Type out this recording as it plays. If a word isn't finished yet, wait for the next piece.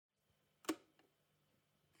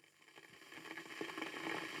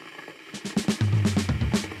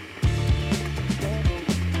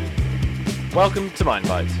Welcome to Mind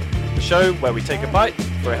Bites, the show where we take a bite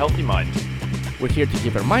for a healthy mind. We're here to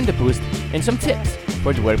give our mind a boost and some tips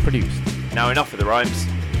for the well produced. Now enough of the rhymes,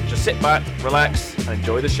 just sit back, relax, and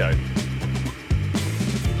enjoy the show.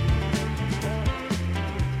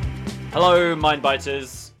 Hello, Mind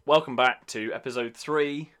Biters. Welcome back to episode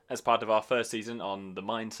 3 as part of our first season on the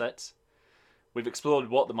mindset. We've explored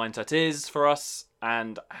what the mindset is for us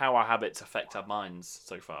and how our habits affect our minds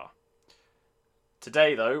so far.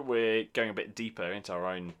 Today, though, we're going a bit deeper into our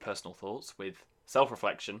own personal thoughts with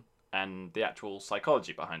self-reflection and the actual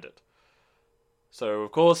psychology behind it. So,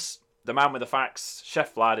 of course, the man with the facts,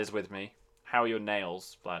 Chef Vlad, is with me. How are your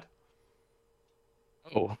nails, Vlad?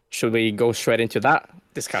 Oh, should we go straight into that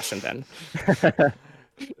discussion then?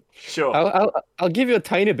 Sure. I'll give you a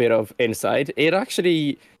tiny bit of insight. It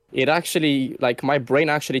actually, like my brain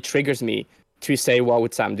actually triggers me to say, "What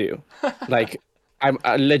would Sam do?" Like, I'm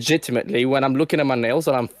legitimately when I'm looking at my nails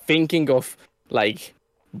and I'm thinking of like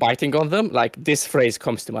biting on them, like this phrase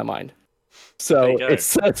comes to my mind. So it's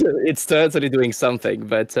certainly doing something.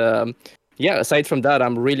 But yeah, aside from that,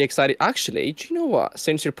 I'm really excited. Actually, do you know what?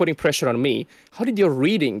 Since you're putting pressure on me, how did your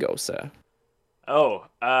reading go, sir?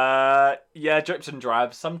 Yeah, drips and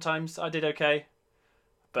drabs. Sometimes I did okay,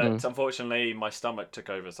 but unfortunately my stomach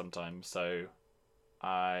took over sometimes, so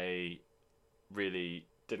I really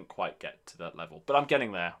didn't quite get to that level. But I'm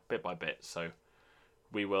getting there bit by bit, so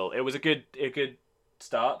we will. It was a good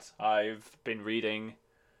start. I've been reading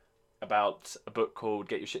about a book called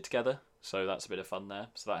Get Your Shit Together, so that's a bit of fun there,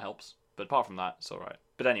 so that helps. But apart from that, it's alright.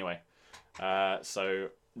 But anyway, so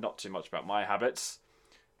not too much about my habits.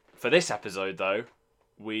 For this episode, though,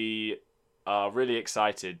 we are really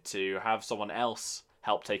excited to have someone else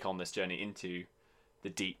help take on this journey into the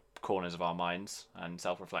deep corners of our minds and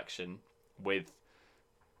self-reflection with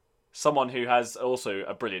someone who has also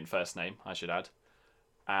a brilliant first name, I should add,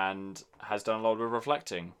 and has done a lot of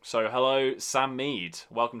reflecting. So hello, Sam Mead.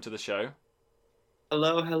 Welcome to the show.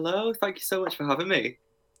 Hello. Thank you so much for having me.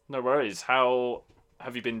 No worries. How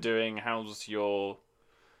have you been doing? How's your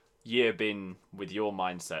year been with your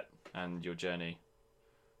mindset and your journey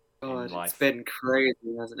in life? It's been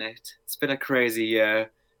crazy, hasn't it? It's been a crazy year.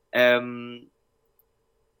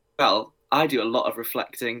 Well, I do a lot of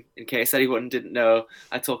reflecting. In case anyone didn't know,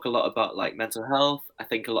 I talk a lot about like mental health. I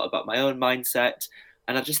think a lot about my own mindset,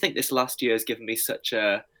 and I just think this last year has given me such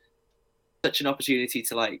an opportunity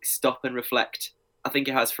to like stop and reflect. I think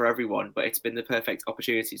it has for everyone, but it's been the perfect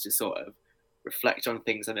opportunity to sort of reflect on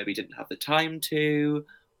things I maybe didn't have the time to,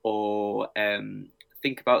 or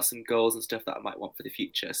think about some goals and stuff that I might want for the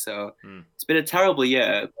future. So It's been a terrible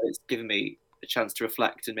year, but it's given me a chance to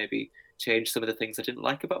reflect and maybe change some of the things I didn't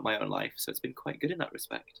like about my own life. So it's been quite good in that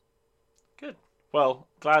respect. Good. Well,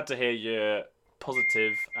 glad to hear you're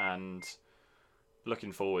positive and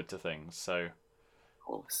looking forward to things. So, of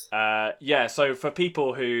course. Yeah, so for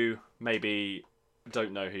people who maybe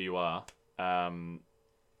don't know who you are,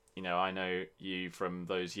 you know, I know you from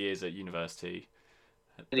those years at university.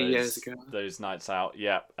 Many years ago. Those nights out,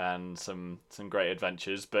 yeah, and some great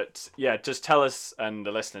adventures. But yeah, just tell us and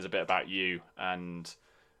the listeners a bit about you and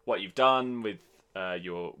what you've done with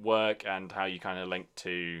your work and how you kind of link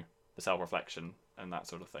to the self-reflection and that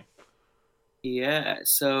sort of thing. Yeah,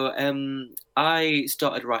 so I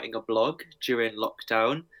started writing a blog during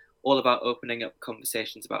lockdown, all about opening up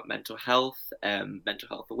conversations about mental health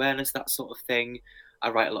awareness, that sort of thing. I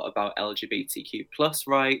write a lot about LGBTQ plus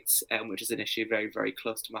rights, which is an issue very, very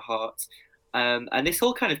close to my heart. And this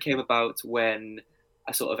all kind of came about when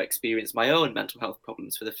I sort of experienced my own mental health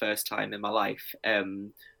problems for the first time in my life.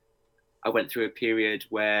 I went through a period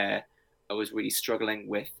where I was really struggling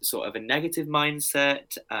with sort of a negative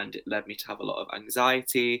mindset, and it led me to have a lot of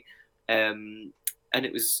anxiety. And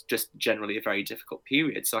it was just generally a very difficult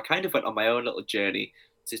period. So I kind of went on my own little journey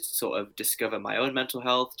to sort of discover my own mental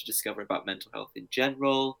health, to discover about mental health in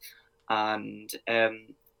general. And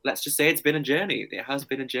let's just say it's been a journey. It has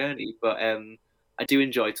been a journey, but I do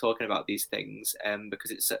enjoy talking about these things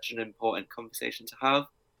because it's such an important conversation to have.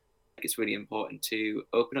 It's really important to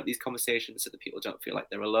open up these conversations so that people don't feel like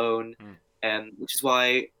they're alone, which is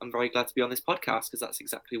why I'm very glad to be on this podcast, because that's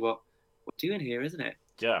exactly what we're doing here, isn't it?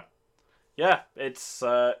 Yeah, it's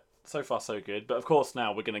so far so good. But of course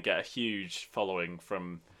now we're going to get a huge following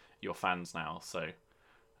from your fans now, so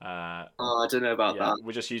I don't know about that.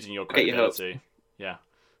 We're just using your credibility. Yeah.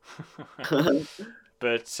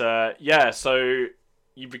 But yeah, so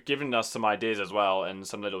you've given us some ideas as well and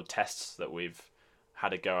some little tests that we've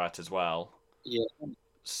had a go at as well. Yeah.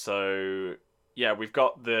 So yeah, we've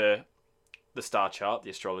got the star chart, the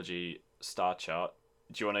astrology star chart.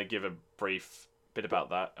 Do you want to give a brief bit about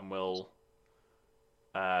that, and we'll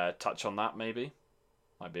touch on that maybe?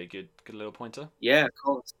 Might be a good little pointer. Yeah, of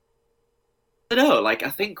course. I don't know, like I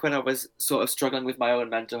think when I was sort of struggling with my own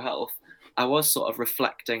mental health, I was sort of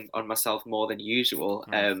reflecting on myself more than usual.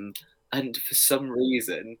 And for some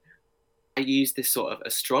reason, I used this sort of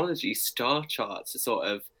astrology star chart to sort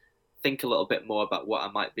of think a little bit more about what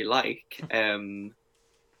I might be like.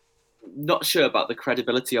 Not sure about the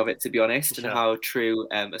credibility of it, to be honest, and how true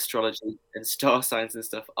astrology and star signs and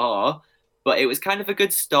stuff are. But it was kind of a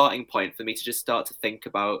good starting point for me to just start to think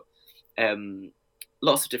about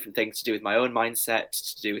lots of different things to do with my own mindset,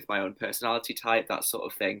 to do with my own personality type, that sort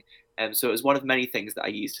of thing. So it was one of many things that I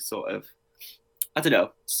used to sort of, I don't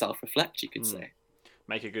know, self-reflect, you could say.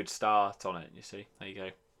 Make a good start on it, you see. There you go.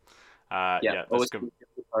 That's good.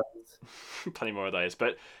 Plenty more of those.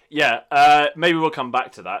 But yeah, maybe we'll come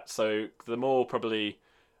back to that. So the more probably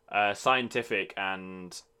scientific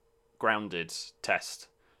and grounded test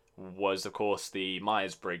was, of course, the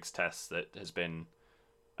Myers-Briggs test that has been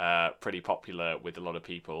pretty popular with a lot of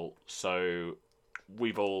people. So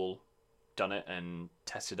we've all done it and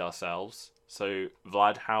tested ourselves. So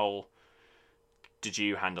Vlad, how did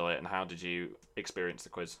you handle it and how did you experience the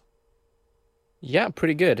quiz? Yeah,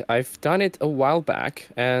 pretty good. I've done it a while back,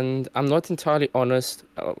 and I'm not entirely honest.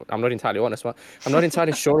 I'm not entirely honest. Well, I'm not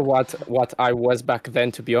entirely sure what I was back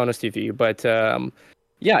then, to be honest with you. But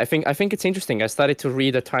yeah, I think it's interesting. I started to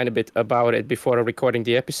read a tiny bit about it before recording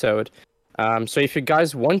the episode. So if you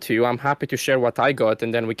guys want to, I'm happy to share what I got,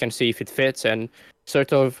 and then we can see if it fits and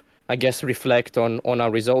sort of, I guess, reflect on our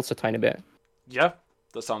results a tiny bit. Yeah,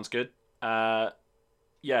 that sounds good.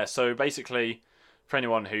 Yeah, so basically, for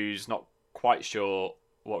anyone who's not quite sure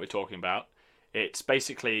what we're talking about, it's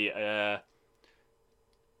basically a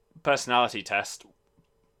personality test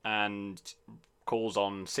and calls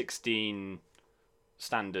on 16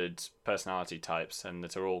 standard personality types, and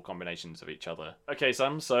that are all combinations of each other. Okay,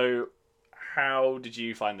 Sam, so how did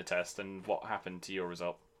you find the test and what happened to your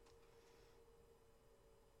result?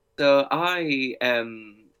 So I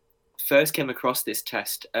first came across this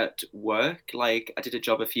test at work. Like I did a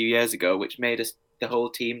job a few years ago, which made us the whole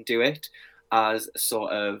team do it as a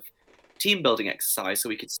sort of team building exercise, so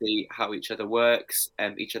we could see how each other works,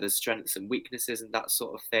 each other's strengths and weaknesses, and that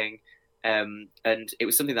sort of thing. And it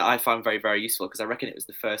was something that I found very, very useful because I reckon it was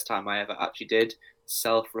the first time I ever actually did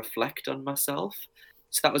self-reflect on myself.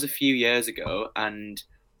 So that was a few years ago, and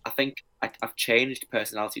I think I've changed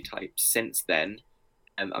personality types since then.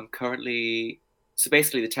 I'm currently so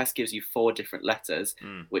basically the test gives you 4 different letters,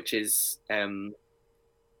 which is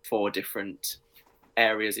 4 different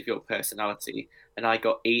areas of your personality, and I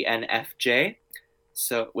got ENFJ,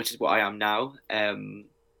 so which is what I am now.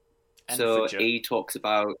 So E talks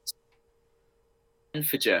about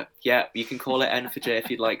Enfager. Yeah, you can call it Enfager if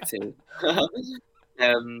you'd like to.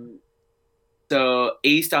 So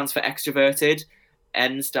E stands for extroverted,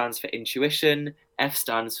 N stands for intuition, F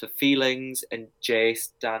stands for feelings, and J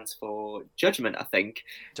stands for judgment, I think.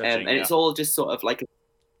 And it's all just sort of like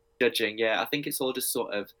judging. Yeah, I think it's all just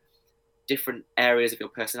sort of different areas of your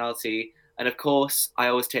personality. And of course, I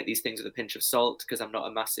always take these things with a pinch of salt because I'm not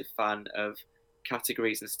a massive fan of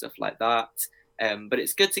categories and stuff like that. But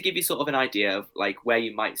it's good to give you sort of an idea of like where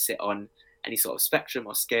you might sit on any sort of spectrum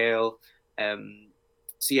or scale.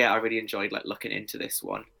 So yeah, I really enjoyed like looking into this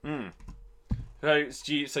one. So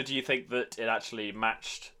do you think that it actually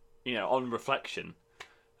matched, on reflection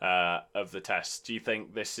of the test? Do you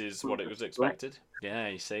think this is what it was expected? Yeah,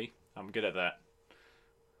 you see, I'm good at that.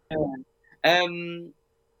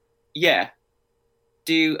 Yeah,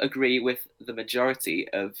 do agree with the majority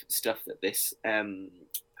of stuff that this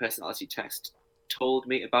personality test told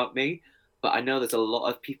me about me, but I know there's a lot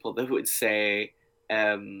of people that would say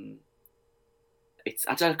I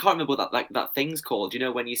can't remember what that thing's called.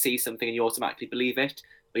 When you see something and you automatically believe it,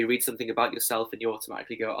 or you read something about yourself and you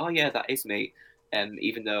automatically go, "Oh yeah, that is me,"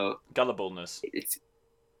 even though gullibleness. It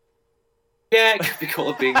could be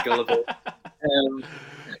called being gullible.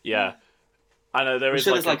 Yeah, I know there is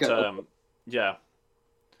like a term. Yeah,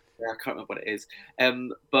 I can't remember what it is.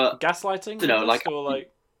 But gaslighting. I don't know,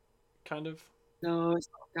 kind of. No, it's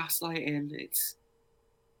not gaslighting.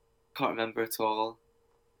 Can't remember at all.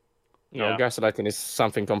 No, gaslighting is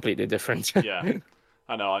something completely different. Yeah,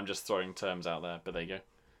 I know. I'm just throwing terms out there, but there you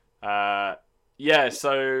go. Yeah.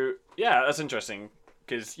 So yeah, that's interesting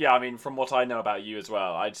because I mean, from what I know about you as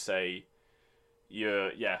well, I'd say you're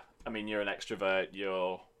an extrovert.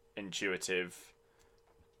 You're intuitive.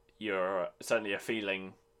 You're certainly a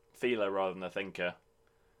feeler rather than a thinker.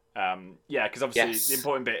 Because obviously the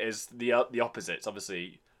important bit is the opposites.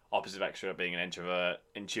 Obviously, opposite of extrovert being an introvert,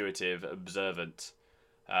 intuitive, observant.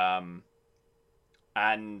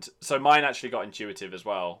 And so mine actually got intuitive as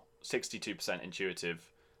well. 62% intuitive,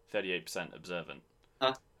 38% observant.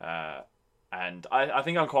 Huh. And I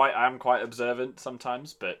think I'm quite observant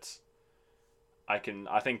sometimes, but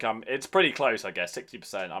it's pretty close, I guess.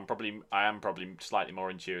 60%. I am probably slightly more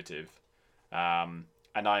intuitive. And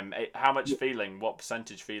how much feeling? What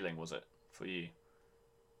percentage feeling was it for you?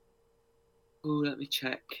 Oh, let me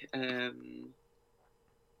check. I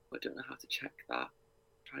don't know how to check that. I'm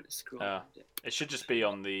trying to scroll. It should just be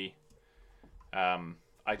on the.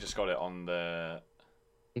 I just got it on the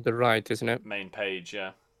right, isn't it? Main page, yeah.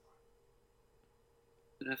 I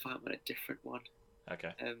don't know if I'm on a different one.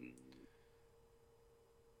 Okay.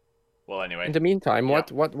 Well, anyway. In the meantime, yeah.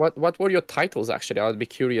 what were your titles actually? I'd be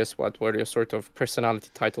curious. What were your sort of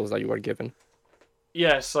personality titles that you were given?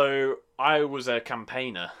 Yeah, so I was a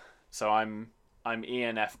campaigner. So I'm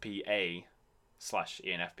ENFPA /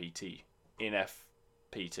 ENFPT.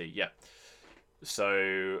 ENFPT, yeah.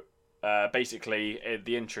 So basically,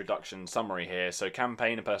 the introduction summary here. So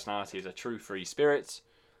campaigner personality is a true free spirit,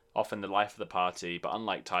 often the life of the party, but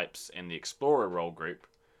unlike types in the explorer role group,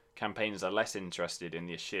 campaigners are less interested in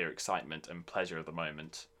the sheer excitement and pleasure of the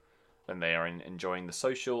moment than they are in enjoying the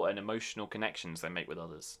social and emotional connections they make with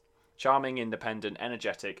others. Charming, independent,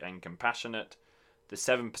 energetic, and compassionate, the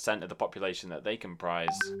 7% of the population that they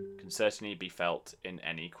comprise can certainly be felt in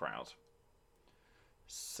any crowd.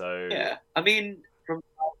 So yeah, I mean, from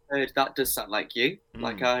what I've heard, that does sound like you.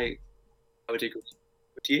 Like I would agree.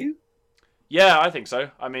 Would you? Yeah, I think so.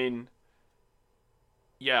 I mean,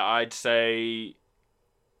 yeah, I'd say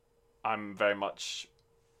I'm very much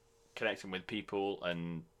connecting with people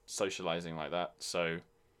and socializing like that. So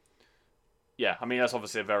yeah, I mean, that's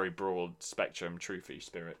obviously a very broad spectrum, true free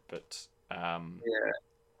spirit, but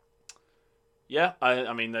yeah,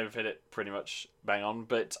 I mean, they've hit it pretty much bang on,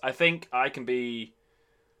 but I think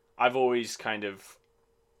I've always kind of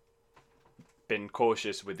been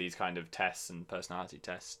cautious with these kind of tests and personality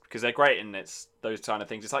tests because they're great and it's those kind of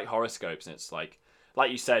things. It's like horoscopes, and it's like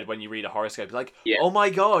you said, when you read a horoscope, it's like, oh my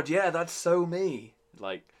god, yeah, that's so me.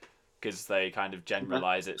 Like, because they kind of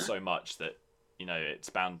generalize it so much that, you know, it's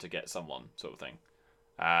bound to get someone sort of thing.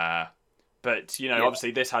 But, you know, obviously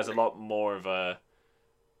this has a lot more of a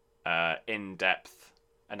in-depth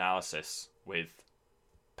analysis with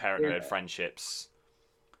parenthood, friendships,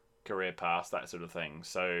 career paths, that sort of thing.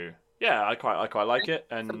 So yeah, I quite like it,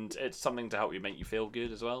 and it's something to help you make you feel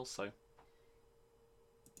good as well. So I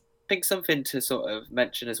think something to sort of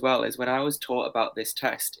mention as well is when I was taught about this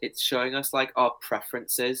test, it's showing us like our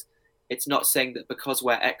preferences. It's not saying that because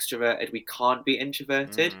we're extroverted we can't be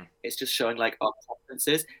introverted. It's just showing like our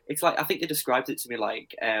preferences. It's like, I think they described it to me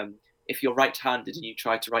like, if you're right-handed and you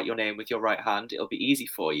try to write your name with your right hand, it'll be easy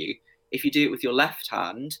for you. If you do it with your left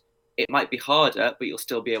hand, it might be harder, but you'll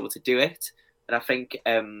still be able to do it. And I think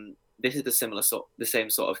this is the same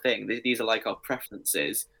sort of thing. These are like our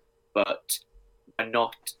preferences, but we're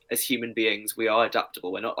not, as human beings, we are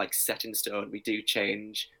adaptable. We're not like set in stone. We do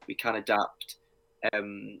change. We can adapt.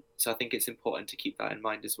 So I think it's important to keep that in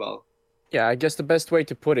mind as well. Yeah, I guess the best way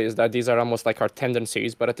to put it is that these are almost like our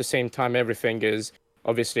tendencies, but at the same time, everything is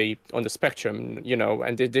obviously on the spectrum, you know,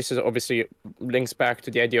 and this is obviously links back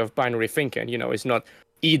to the idea of binary thinking. You know, it's not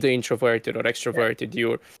either introverted or extroverted.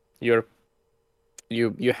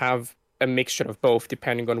 You have a mixture of both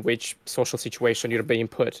depending on which social situation you're being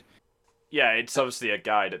put. Yeah, it's obviously a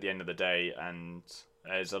guide at the end of the day, and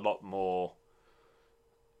there's a lot more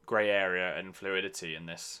grey area and fluidity in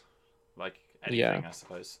this, like anything, I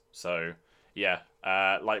suppose. So yeah,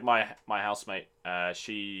 like my housemate,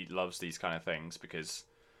 she loves these kind of things because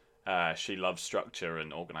she loves structure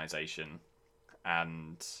and organization,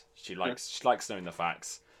 and she likes knowing the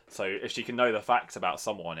facts. So if she can know the facts about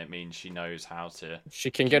someone, it means she knows how to. She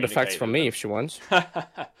can get the facts from me if she wants.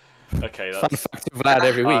 Okay, that's. Fun fact of Vlad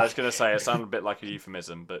every week. I was gonna say it sounded a bit like a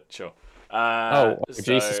euphemism, but sure.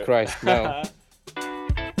 Jesus Christ, no.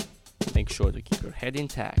 Make sure to keep your head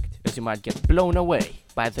intact, as you might get blown away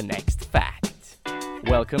by the next fact.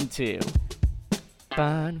 Welcome to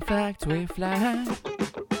Fun Facts with Vlad.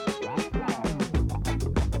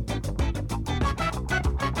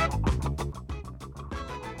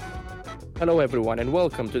 Hello everyone, and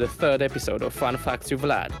welcome to the third episode of Fun Facts with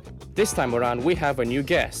Vlad. This time around we have a new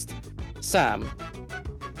guest, Sam.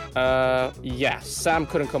 Sam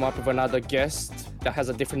couldn't come up with another guest that has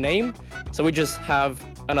a different name, so we just have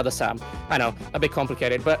another Sam. I know, a bit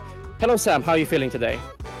complicated, but hello Sam, how are you feeling today?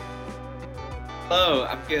 Hello,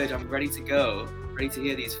 I'm good, I'm ready to go. Ready to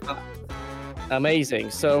hear these facts.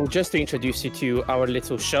 Amazing. So just to introduce you to our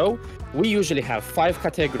little show, we usually have 5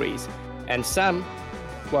 categories, and Sam,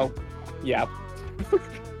 well, yeah.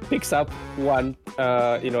 picks up one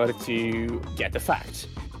in order to get the fact.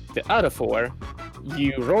 The other 4,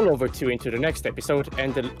 you roll over 2 into the next episode,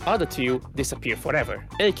 and the other 2 disappear forever,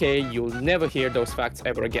 aka you'll never hear those facts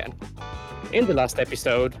ever again. In the last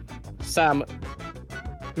episode, Sam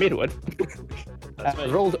Midwood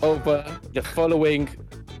rolled over the following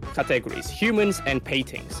categories: humans and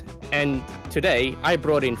paintings. And today, I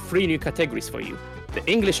brought in 3 new categories for you: the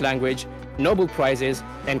English language, Nobel Prizes,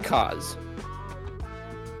 and cars.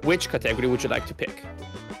 Which category would you like to pick?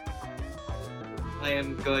 I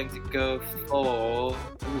am going to go for...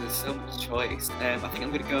 there's so much choice. I think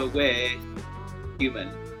I'm going to go with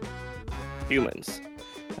human. Humans.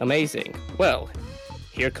 Amazing. Well,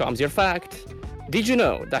 here comes your fact. Did you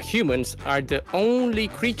know that humans are the only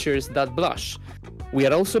creatures that blush? We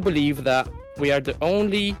are also believe that we are the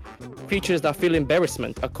only creatures that feel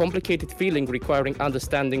embarrassment, a complicated feeling requiring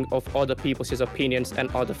understanding of other people's opinions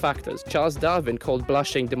and other factors. Charles Darwin called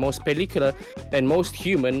blushing the most pellicular and most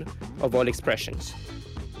human of all expressions.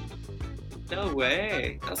 No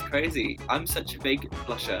way. That's crazy. I'm such a big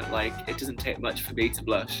blusher. Like, it doesn't take much for me to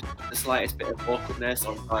blush. The slightest bit of awkwardness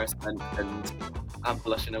or embarrassment and I'm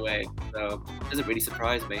blushing away. So it doesn't really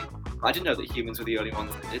surprise me. I didn't know that humans were the only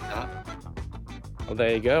ones that did that. Well,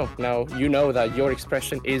 there you go. Now you know that your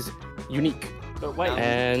expression is unique. But wait,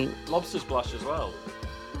 And lobsters blush as well.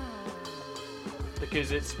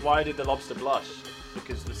 Because why did the lobster blush?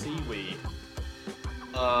 Because the seaweed.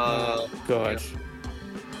 God.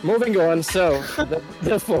 Moving on, so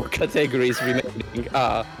the 4 categories remaining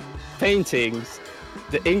are paintings,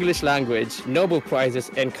 the English language, Nobel Prizes,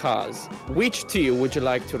 and cars. Which 2 would you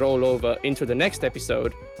like to roll over into the next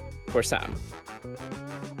episode for Sam?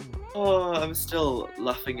 Oh, I'm still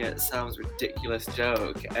laughing at Sam's ridiculous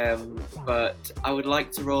joke. But I would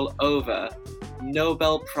like to roll over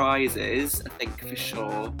Nobel Prizes, I think for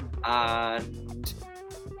sure, and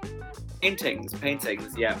paintings.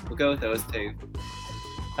 Yeah, we'll go with those 2.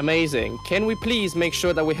 Amazing. Can we please make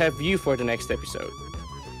sure that we have you for the next episode?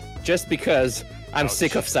 Just because I'm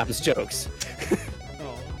sick of Sam's jokes.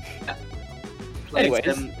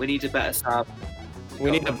 Anyways, we need a better Sam.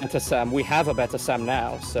 we need a better Sam. We have a better Sam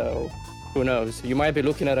now, so who knows? You might be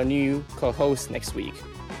looking at a new co-host next week.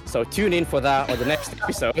 So tune in for that on the next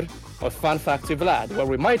episode of Fun Fact with Vlad, where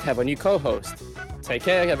we might have a new co-host. Take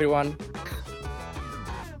care, everyone.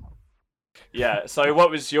 Yeah, so what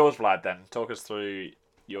was yours, Vlad, then? Talk us through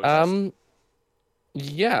your test.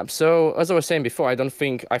 Yeah, so as I was saying before, I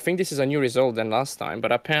think this is a new result than last time,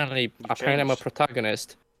 but apparently I'm a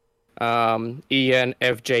protagonist.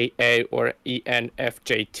 ENFJA or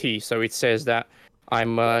ENFJT. So it says that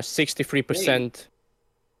I'm 63%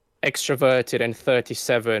 extroverted and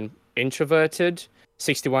 37 introverted,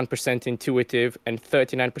 61% intuitive and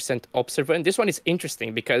 39% observant. This one is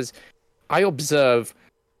interesting because I observe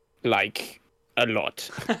like a lot.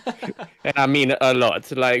 And I mean a lot.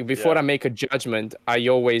 Like before I make a judgment, I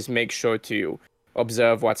always make sure to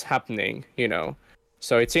observe what's happening, you know.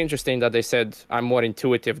 So it's interesting that they said I'm more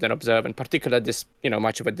intuitive than observant, particularly this,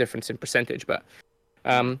 much of a difference in percentage. But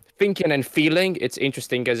thinking and feeling, it's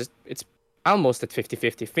interesting because it's almost at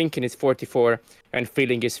 50-50. Thinking is 44 and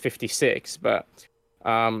feeling is 56. But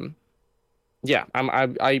yeah,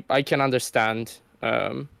 I can understand.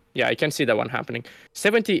 Yeah, I can see that one happening.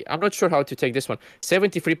 I'm not sure how to take this one.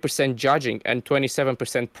 73% judging and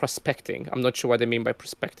 27% prospecting. I'm not sure what they mean by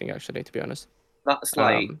prospecting, actually, to be honest. That's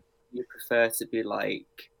like... you prefer to be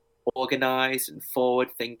like organized and forward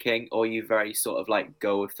thinking, or you very sort of like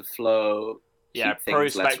go with the flow? Yeah,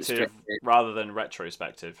 prospective rather than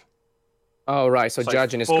retrospective. Oh, right. So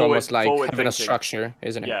judging is almost like having a structure,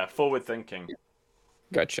 isn't it? Yeah, forward thinking.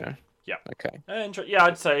 Gotcha. Yeah. Okay. Yeah,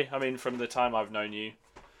 I'd say, from the time I've known you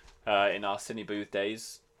in our Cine Booth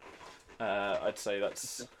days, I'd say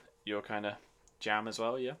that's your kind of jam as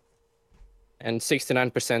well, yeah. And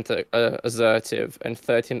 69% assertive and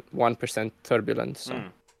 31% turbulent. So.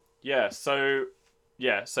 So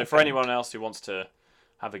for anyone else who wants to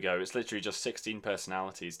have a go, it's literally just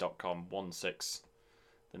 16personalities.com, 16,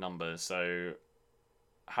 the number. So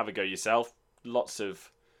have a go yourself. Lots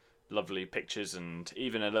of lovely pictures and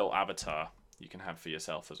even a little avatar you can have for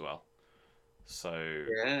yourself as well. So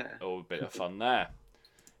a bit of fun there.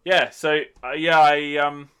 Yeah, so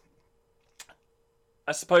I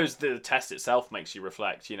suppose the test itself makes you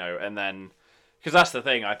reflect, and then, because that's the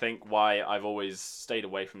thing, I think why I've always stayed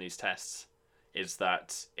away from these tests is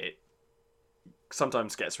that it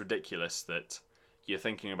sometimes gets ridiculous that you're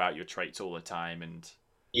thinking about your traits all the time. And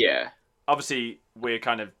obviously we've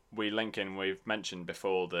mentioned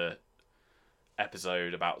before the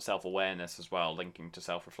episode about self-awareness as well, linking to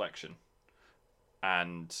self-reflection.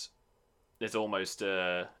 And there's almost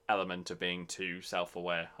a element of being too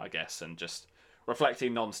self-aware, I guess, and just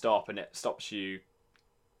reflecting non-stop, and it stops you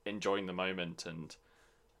enjoying the moment and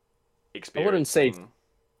experiencing. I wouldn't say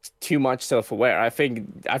too much self-aware. I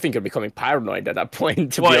think you're becoming paranoid at that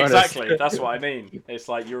point, to be honest. Exactly. That's what I mean. It's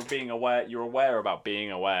like you're aware about being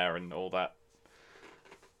aware and all that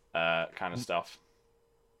kind of stuff.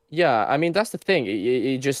 Yeah, I mean, that's the thing.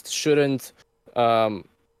 It just shouldn't,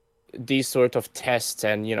 these sort of tests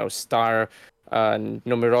and, star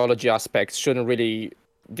numerology aspects shouldn't really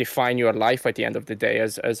define your life at the end of the day.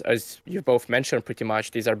 As you both mentioned, pretty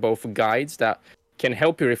much, these are both guides that can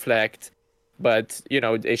help you reflect, but,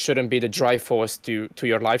 it shouldn't be the drive force to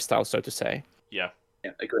your lifestyle, so to say. Yeah.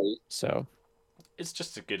 Yeah, agreed. So it's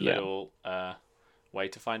just a good little way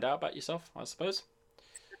to find out about yourself, I suppose.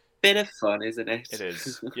 Bit of fun, isn't it? It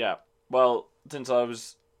is. Yeah. Well, since I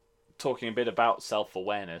was talking a bit about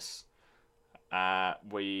self-awareness,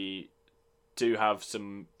 we do have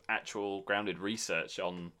some actual grounded research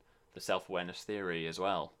on the self-awareness theory as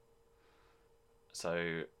well.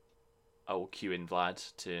 So I will cue in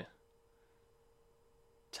Vlad to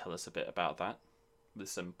tell us a bit about that with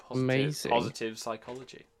some positive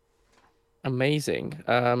psychology. Amazing.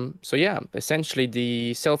 So yeah, essentially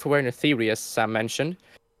the self-awareness theory, as Sam mentioned,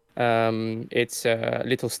 it's a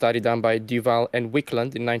little study done by Duval and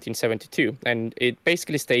Wickland in 1972, and it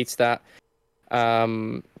basically states that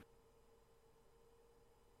the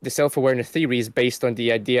self-awareness theory is based on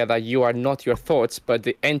the idea that you are not your thoughts, but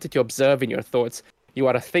the entity observing your thoughts. You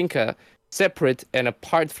are a thinker, separate and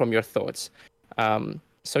apart from your thoughts.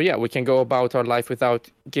 So yeah, we can go about our life without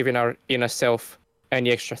giving our inner self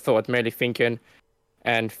any extra thought, merely thinking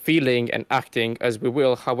and feeling and acting as we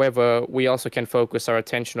will. However, we also can focus our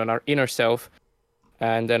attention on our inner self,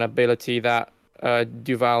 and an ability that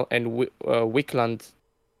Duval and Wickland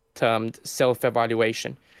termed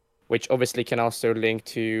self-evaluation, which obviously can also link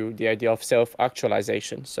to the idea of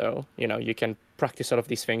self-actualization. So, you can practice all of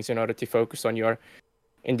these things in order to focus on your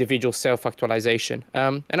individual self-actualization.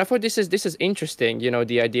 And I thought this is interesting,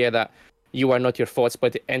 the idea that you are not your thoughts,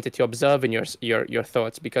 but the entity observing your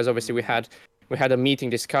thoughts, because obviously we had a meeting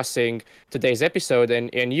discussing today's episode,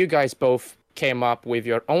 and you guys both came up with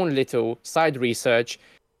your own little side research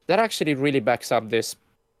that actually really backs up this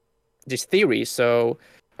theory. So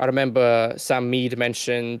I remember Sam Mead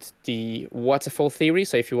mentioned the waterfall theory.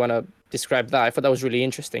 So if you want to describe that, I thought that was really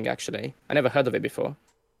interesting, actually. I never heard of it before.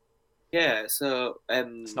 Yeah, so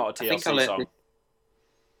it's not a TLC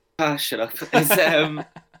song. Shut up.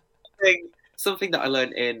 It's something that I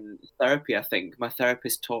learned in therapy. I think my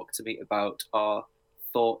therapist talked to me about our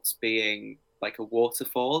thoughts being like a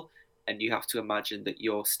waterfall, and you have to imagine that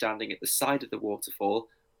you're standing at the side of the waterfall,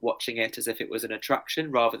 watching it as if it was an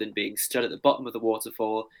attraction, rather than being stood at the bottom of the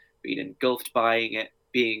waterfall, being engulfed by it,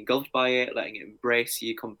 letting it embrace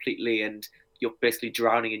you completely, and you're basically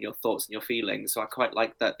drowning in your thoughts and your feelings. So I quite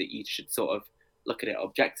like that you should sort of look at it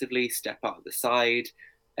objectively, step out of the side,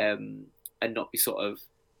 and not be sort of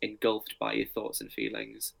engulfed by your thoughts and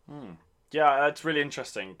feelings. Yeah, that's really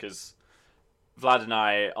interesting, because Vlad and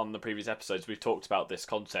I, on the previous episodes, we've talked about this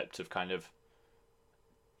concept of kind of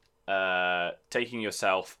taking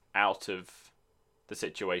yourself out of the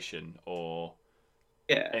situation, or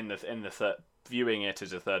in the viewing it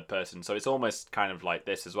as a third person. So it's almost kind of like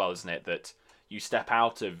this as well, isn't it? That you step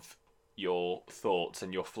out of your thoughts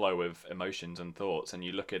and your flow of emotions and thoughts, and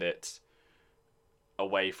you look at it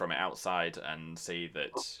away from it outside and see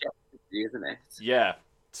that, isn't it? Yeah.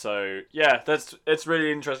 So yeah, it's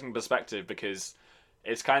really interesting perspective, because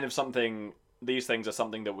it's kind of something. These things are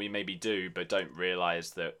something that we maybe do, but don't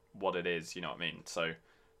realize that what it is. You know what I mean? So,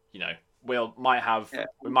 we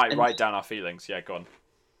might write down our feelings. Yeah, go on.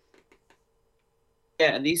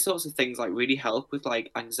 Yeah, and these sorts of things really help with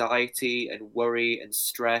anxiety and worry and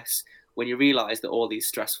stress. When you realize that all these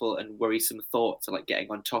stressful and worrisome thoughts are getting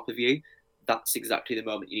on top of you, that's exactly the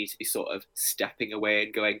moment you need to be sort of stepping away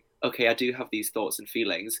and going, okay, I do have these thoughts and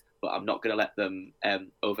feelings, but I'm not going to let them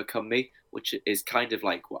overcome me, which is kind of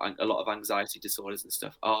like what a lot of anxiety disorders and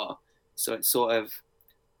stuff are. So it's sort of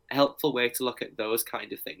a helpful way to look at those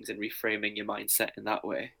kind of things and reframing your mindset in that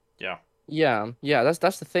way. Yeah.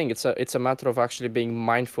 That's the thing. It's a matter of actually being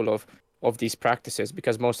mindful of these practices,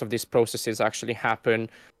 because most of these processes actually happen,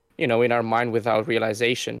 in our mind without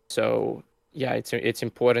realization. So yeah, it's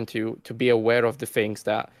important to be aware of the things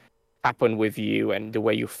that happen with you and the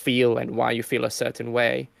way you feel and why you feel a certain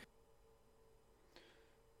way.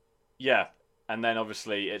 Yeah, and then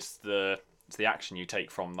obviously it's the action you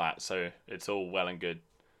take from that. So it's all well and good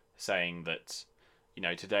saying that,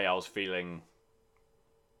 today I was feeling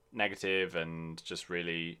negative and just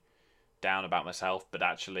really down about myself, but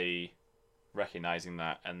actually recognizing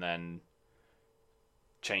that and then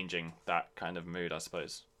changing that kind of mood, I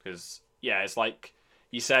suppose. Because yeah, it's like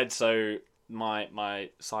you said. So my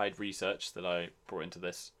side research that I brought into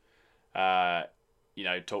this,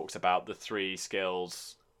 talks about the 3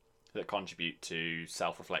 skills that contribute to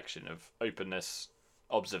self-reflection of openness,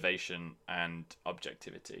 observation, and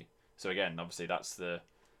objectivity. So again, obviously that's the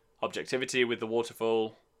objectivity with the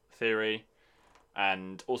waterfall theory,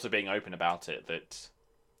 and also being open about it, that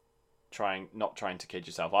not trying to kid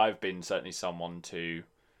yourself. I've been certainly someone to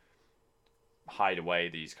hide away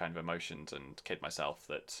these kind of emotions and kid myself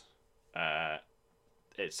that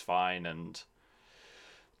it's fine, and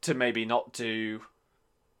to maybe not do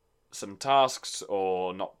some tasks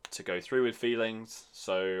or not to go through with feelings.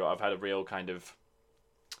 So I've had a real kind of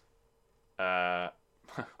I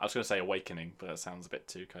was going to say awakening, but that sounds a bit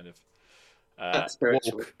too kind of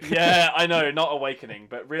spiritual. yeah, I know, not awakening,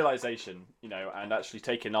 but realization, and actually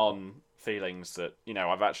taking on feelings that,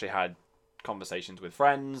 I've actually had conversations with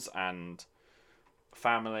friends and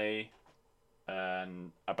family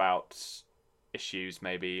and about issues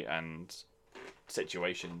maybe and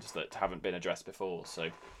situations that haven't been addressed before. So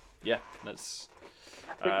yeah, that's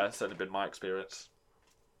certainly been my experience.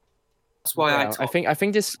 That's why Yeah, I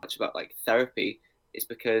think this. much about like therapy, is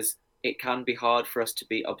because it can be hard for us to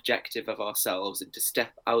be objective of ourselves and to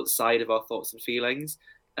step outside of our thoughts and feelings.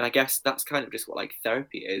 And I guess that's kind of just what like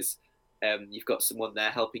therapy is. You've got someone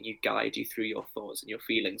there helping you, guide you through your thoughts and your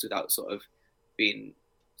feelings without sort of being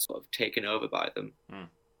sort of taken over by them. What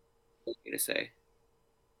are you gonna say?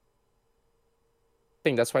 I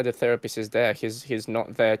think that's why the therapist is there. He's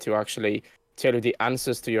not there to actually tell you the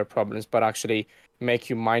answers to your problems, but actually make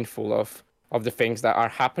you mindful of the things that are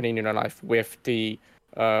happening in your life, with the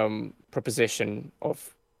proposition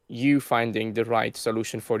of you finding the right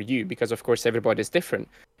solution for you. Because of course everybody is different,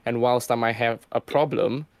 and whilst I might have a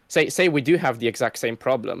problem, say we do have the exact same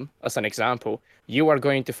problem as an example, you are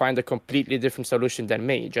going to find a completely different solution than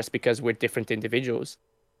me, just because we're different individuals.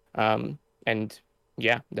 And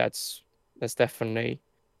yeah, that's definitely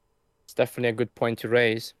a good point to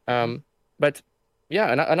raise. But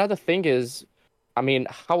yeah, another thing is, I mean,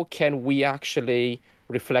 how can we actually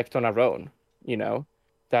reflect on our own?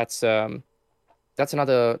 That's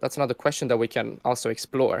another question that we can also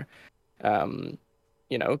explore.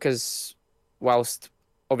 Because whilst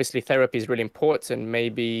obviously therapy is really important,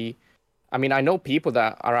 maybe, I mean, I know people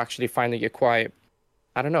that are actually finding it quite,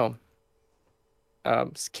 I don't know,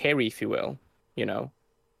 scary, if you will. Yeah.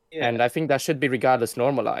 And I think that should be regardless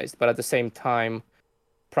normalized, but at the same time,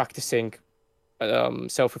 practicing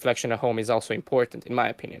self-reflection at home is also important, in my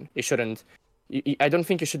opinion. I don't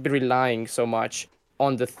think you should be relying so much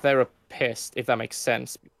on the therapist, if that makes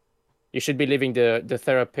sense. You should be living the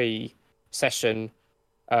therapy session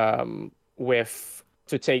almost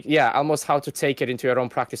how to take it into your own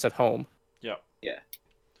practice at home.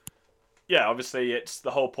 Yeah, obviously it's the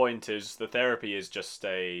whole point is the therapy is just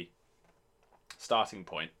a starting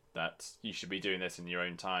point, that you should be doing this in your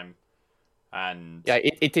own time. And yeah,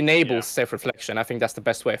 it enables self-reflection. I think that's the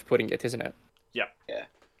best way of putting it, isn't it? Yeah.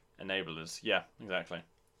 Enablers. Yeah, exactly.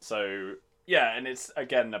 So yeah, and it's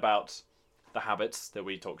again about the habits that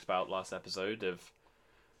we talked about last episode, of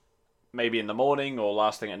maybe in the morning or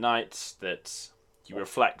last thing at night, that you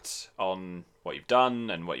reflect on what you've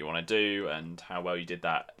done and what you want to do and how well you did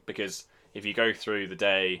that. Because if you go through the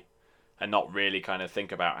day and not really kind of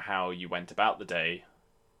think about how you went about the day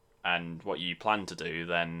and what you plan to do,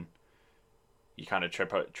 then you kind of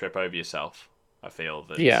trip over yourself. I feel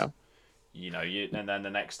that. Yeah. And then the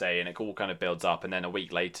next day, and it all kind of builds up, and then a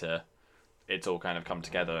week later, it's all kind of come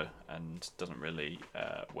together and doesn't really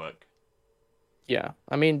work. Yeah,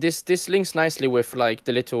 I mean, this links nicely with like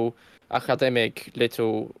the little academic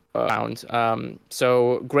round.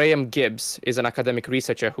 So Graham Gibbs is an academic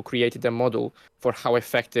researcher who created a model for how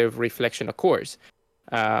effective reflection occurs.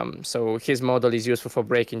 So his model is useful for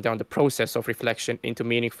breaking down the process of reflection into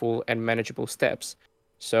meaningful and manageable steps.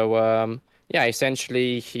 So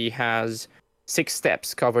essentially he has 6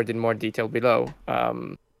 steps covered in more detail below.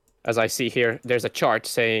 As I see here, there's a chart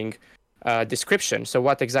saying description. So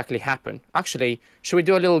what exactly happened? Actually, should we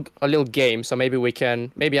do a little game? So maybe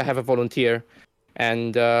I have a volunteer,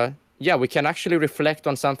 and we can actually reflect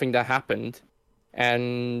on something that happened,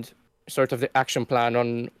 and sort of the action plan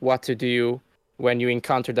on what to do when you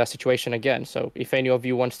encounter that situation again. So if any of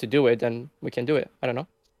you wants to do it, then we can do it. I don't know.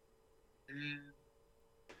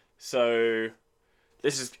 So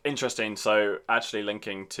this is interesting. So actually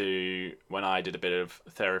linking to when I did a bit of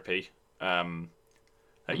therapy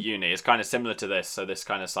at uni, it's kind of similar to this. So this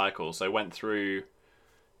kind of cycle. So I went through,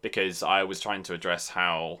 because I was trying to address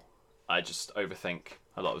how I just overthink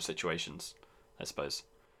a lot of situations. I suppose.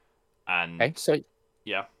 And Okay, so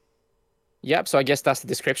yeah. yeah, so I guess that's the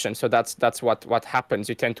description. So that's what happens.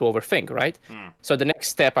 You tend to overthink, right? Mm. So the next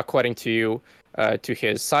step, according to you, to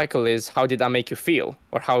his cycle, is how did that make you feel,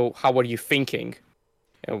 or how were you thinking?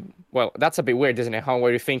 Well, that's a bit weird, isn't it? How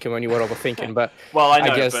were you thinking when you were overthinking? But Well, I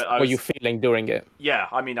know, guess but what were you feeling during it? Yeah,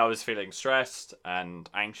 I mean, I was feeling stressed and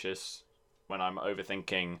anxious when I'm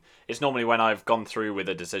overthinking. It's normally when I've gone through with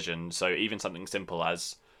a decision. So even something simple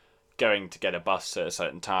as going to get a bus at a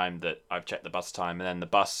certain time, that I've checked the bus time and then the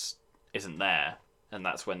bus isn't there, and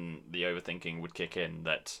that's when the overthinking would kick in.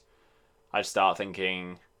 That I'd start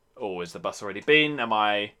thinking, oh, has the bus already been? Am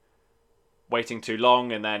I waiting too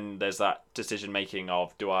long? And then there's that decision making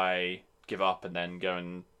of, do I give up and then go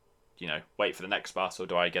and wait for the next bus, or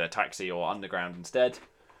do I get a taxi or underground instead?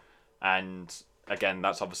 And again,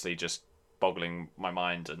 that's obviously just boggling my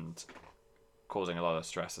mind and causing a lot of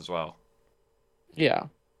stress as well. Yeah,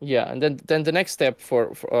 and then the next step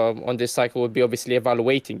for on this cycle would be obviously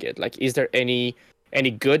evaluating it. Like, is there any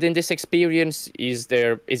good in this experience? Is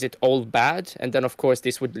it all bad? And then of course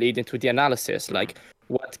this would lead into the analysis. Like,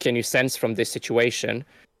 what can you sense from this situation,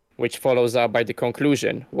 which follows up by the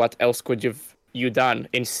conclusion. What else could you done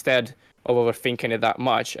instead of overthinking it that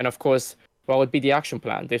much? And of course, what would be the action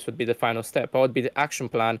plan? This would be the final step. What would be the action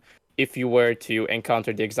plan if you were to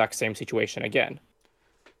encounter the exact same situation again?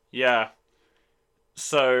 Yeah.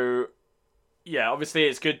 So, yeah, obviously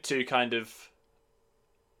it's good to kind of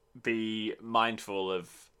be mindful of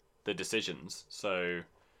the decisions. So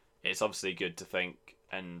it's obviously good to think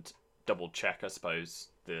and double check, I suppose,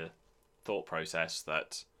 the thought process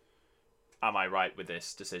that, am I right with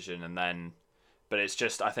this decision? And then, but it's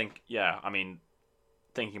just, I think, yeah, I mean,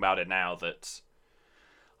 thinking about it now, that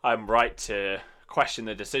I'm right to question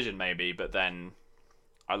the decision maybe, but then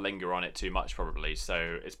I linger on it too much probably.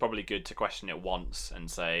 So it's probably good to question it once and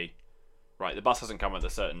say, right, the bus hasn't come at a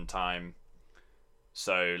certain time,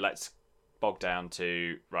 so let's bog down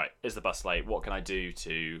to, right, is the bus late? What can I do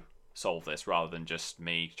to solve this, rather than just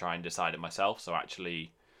me try and decide it myself? So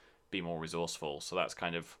actually be more resourceful. So that's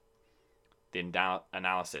kind of the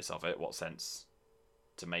analysis of it, what sense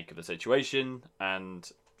to make of the situation, and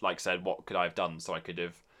like I said, what could I have done? So I could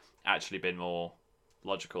have actually been more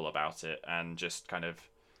logical about it and just kind of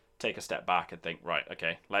take a step back and think, right,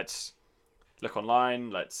 okay, let's look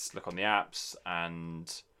online, let's look on the apps,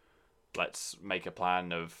 and let's make a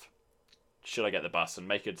plan of, should I get the bus, and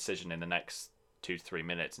make a decision in the next 2 to 3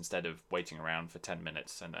 minutes instead of waiting around for 10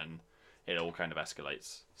 minutes, and then it all kind of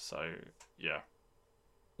escalates. So yeah,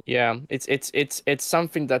 it's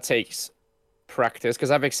something that takes practice,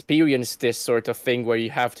 because I've experienced this sort of thing where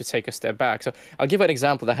you have to take a step back. So I'll give an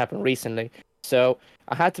example that happened recently. So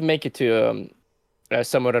I had to make it to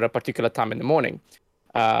somewhere at a particular time in the morning.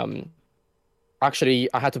 Actually,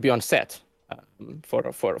 I had to be on set for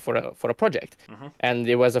a project, and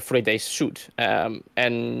it was a 3-day shoot.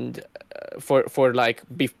 And for like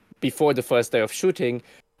before the first day of shooting,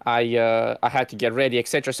 I had to get ready,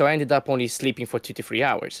 etc. So I ended up only sleeping for 2 to 3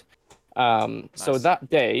 hours. Nice. So that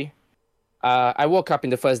day, I woke up in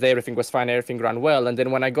the first day, everything was fine, everything ran well. And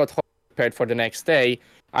then when I got home prepared for the next day,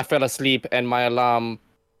 I fell asleep and my alarm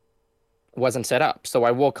wasn't set up. So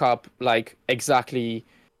I woke up like exactly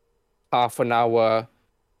half an hour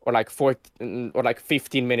or like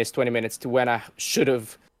 15 minutes, 20 minutes to when I should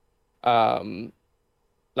have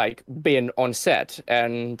like been on set.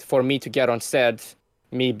 And for me to get on set,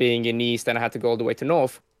 me being in East and I had to go all the way to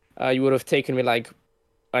North, you would have taken me like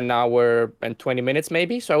an hour and 20 minutes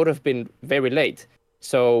maybe. So I would have been very late.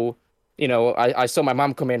 So, I saw my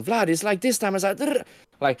mom come in, Vlad, it's like this time. I was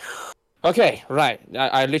like, okay, right.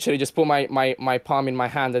 I literally just put my palm in my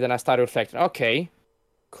hand and then I started reflecting. Okay,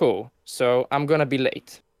 cool. So I'm going to be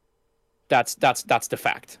late. That's the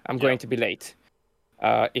fact. I'm going to be late.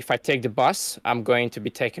 If I take the bus, I'm going to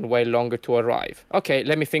be taking way longer to arrive. Okay,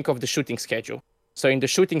 let me think of the shooting schedule. So in the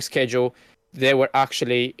shooting schedule, they were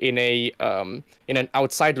actually in an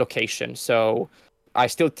outside location. So I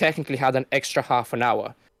still technically had an extra half an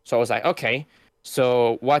hour. So I was like, okay,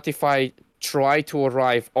 so what if I try to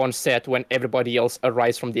arrive on set when everybody else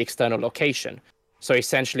arrives from the external location? So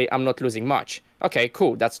essentially, I'm not losing much. Okay,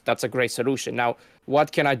 cool. That's a great solution. Now,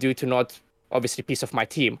 what can I do to not obviously piss off my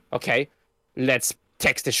team? Okay, let's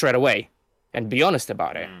text it straight away and be honest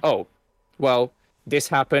about it. Oh, well, this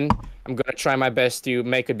happened. I'm going to try my best to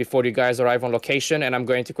make it before you guys arrive on location, and I'm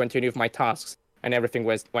going to continue with my tasks. And everything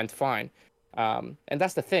went fine. And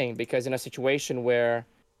that's the thing, because in a situation where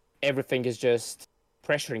everything is just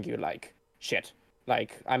pressuring you, like, shit,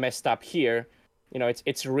 like, I messed up here,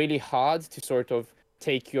 it's really hard to sort of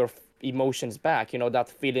take your emotions back, that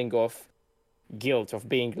feeling of, guilt of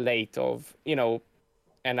being late, of,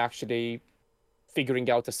 and actually figuring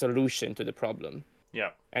out a solution to the problem.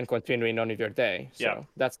 Yeah. And continuing on with your day. So Yeah.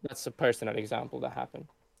 that's a personal example that happened.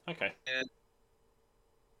 Okay.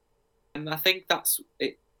 And I think that's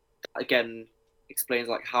it. Again, explains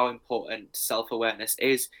like how important self-awareness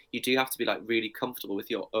is. You do have to be like really comfortable with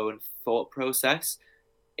your own thought process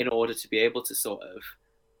in order to be able to sort of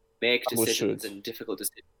make decisions and difficult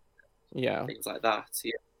decisions. Yeah. Things like that.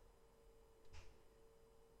 Yeah.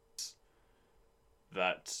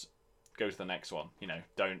 That go to the next one.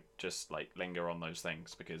 Don't just like linger on those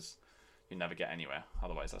things, because you never get anywhere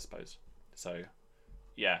otherwise, I suppose. So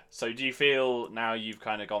yeah. So do you feel now you've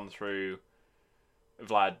kind of gone through,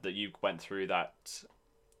 Vlad, that you went through that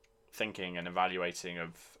thinking and evaluating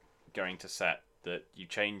of going to set, that you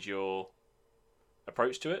change your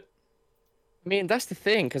approach to it? I mean, that's the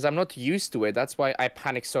thing, because I'm not used to it. That's why I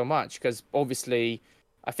panic so much, because obviously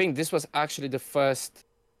I think this was actually the first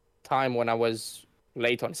time when I was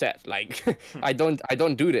late on set. Like, I don't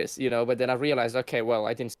do this, but then I realized, okay, well,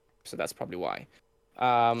 I didn't, so that's probably why.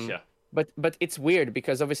 Yeah. But it's weird,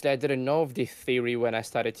 because obviously I didn't know of the theory when I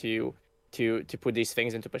started to put these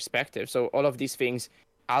things into perspective. So all of these things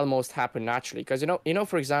almost happen naturally, because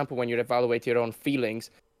for example, when you evaluate your own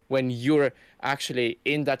feelings, when you're actually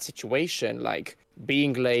in that situation, like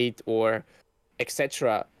being late or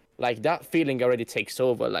etc., like that feeling already takes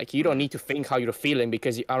over. Like you don't need to think how you're feeling,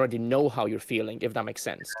 because you already know how you're feeling, if that makes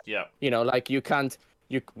sense. Yeah. Like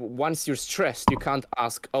once you're stressed, you can't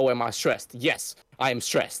ask, oh, am I stressed? Yes, I am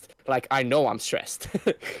stressed. Like, I know I'm stressed,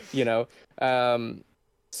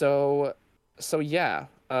 So yeah,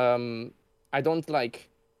 I don't like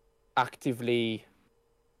actively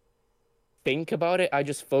think about it. I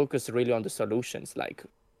just focus really on the solutions. Like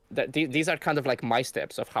these are kind of like my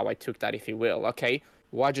steps of how I took that, if you will. Okay,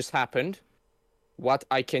 what just happened? What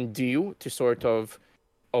I can do to sort of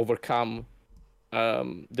overcome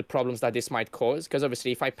the problems that this might cause? Because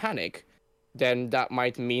obviously, if I panic, then that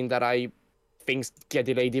might mean that things get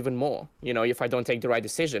delayed even more. If I don't take the right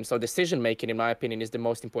decision. So decision making, in my opinion, is the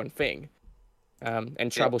most important thing. And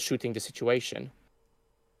troubleshooting the situation.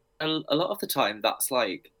 A lot of the time, that's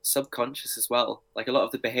like subconscious as well. Like a lot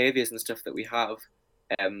of the behaviors and stuff that we have,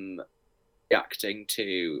 reacting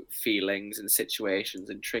to feelings and situations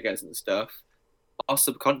and triggers and stuff, are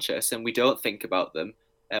subconscious, and we don't think about them,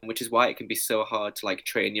 which is why it can be so hard to like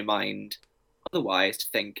train your mind otherwise to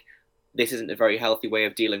think this isn't a very healthy way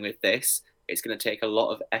of dealing with this. It's going to take a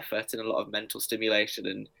lot of effort and a lot of mental stimulation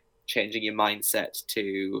and changing your mindset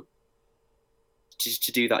to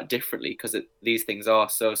do that differently, because these things are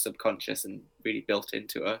so subconscious and really built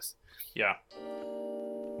into us. Yeah.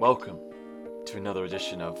 Welcome to another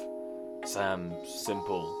edition of Sam's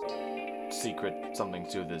Simple Secret Something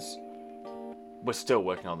to This. We're still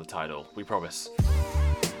working on the title, we promise.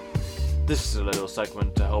 This is a little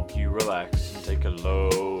segment to help you relax and take a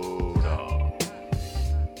load off.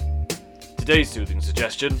 Today's soothing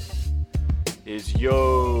suggestion is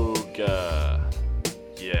yoga.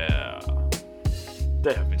 Yeah.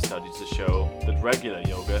 There have been studies to show that regular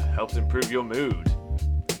yoga helps improve your mood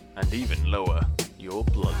and even lower your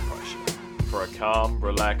blood pressure for a calm,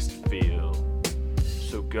 relaxed feel.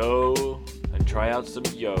 So go and try out some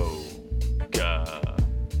yoga.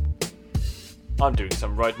 I'm doing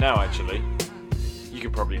some right now, actually. You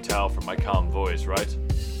can probably tell from my calm voice, right?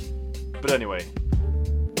 But anyway,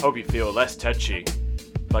 hope you feel less touchy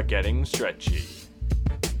by getting stretchy.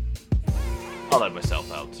 I'll let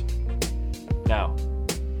myself out. Now,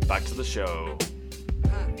 back to the show.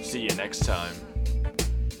 See you next time.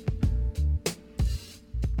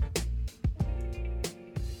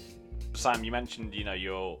 Sam, you mentioned,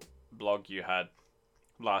 your blog you had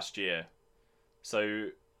last year. So,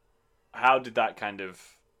 how did that kind of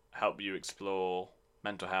help you explore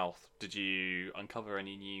mental health? Did you uncover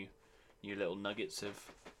any new little nuggets of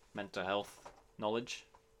mental health knowledge?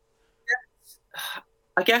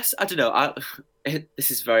 I guess, I don't know,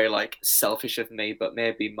 this is very like selfish of me, but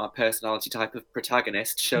maybe my personality type of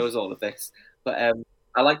protagonist shows all of this. But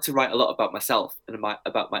I like to write a lot about myself and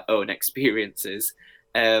about my own experiences,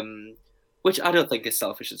 which I don't think is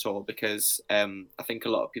selfish at all, because I think a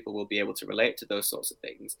lot of people will be able to relate to those sorts of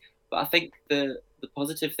things. But I think the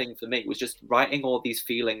positive thing for me was just writing all these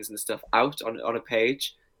feelings and stuff out on a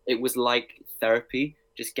page. It was like therapy,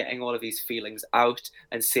 just getting all of these feelings out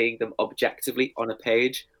and seeing them objectively on a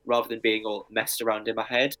page rather than being all messed around in my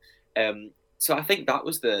head. So I think that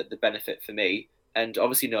was the benefit for me. And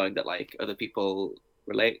obviously knowing that like other people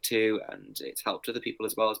relate to and it's helped other people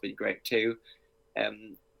as well has been great too.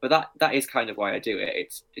 But that is kind of why I do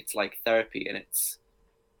it. It's like therapy, and it's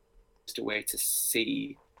just a way to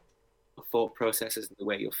see thought processes and the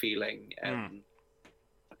way you're feeling on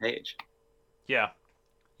the page. Yeah.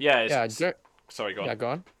 Sorry, go on. Yeah, go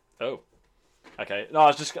on. Oh, okay. No,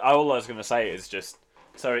 all I was going to say is just,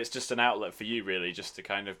 so it's just an outlet for you, really, just to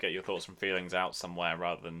kind of get your thoughts and feelings out somewhere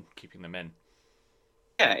rather than keeping them in.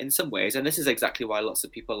 Yeah, in some ways, and this is exactly why lots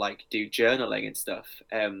of people like do journaling and stuff.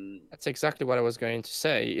 That's exactly what I was going to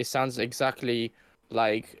say. It sounds exactly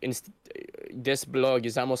like this blog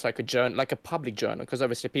is almost like a journal, like a public journal, because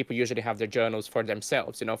obviously people usually have their journals for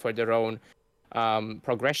themselves, for their own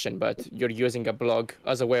progression, but you're using a blog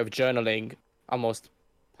as a way of journaling almost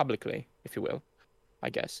publicly, if you will,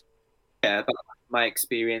 I guess. Yeah, about my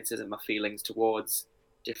experiences and my feelings towards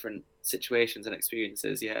different situations and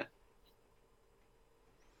experiences.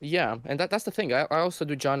 Yeah, and that's the thing. I also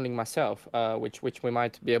do journaling myself, which we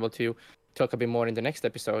might be able to talk a bit more in the next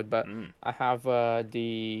episode. But I have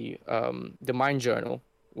the Mind Journal,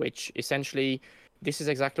 which essentially this is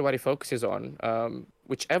exactly what it focuses on.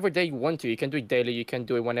 Whichever day you want to, you can do it daily. You can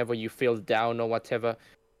do it whenever you feel down or whatever.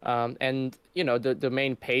 And the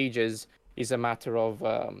main page is a matter of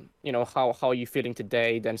how are you feeling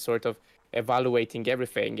today, then sort of evaluating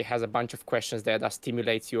everything. It has a bunch of questions there that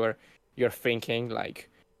stimulates your thinking, like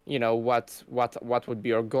what would be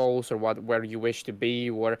your goals, or where you wish to be,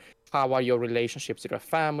 or how are your relationships with your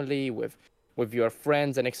family, with your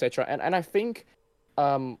friends, and etc. And I think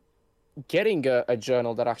getting a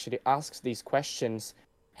journal that actually asks these questions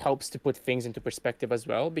helps to put things into perspective as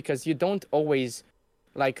well, because you don't always,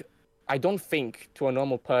 like, I don't think to a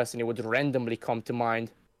normal person it would randomly come to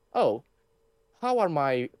mind, oh, how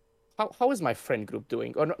is my friend group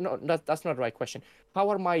doing? Or no, that's not the right question. How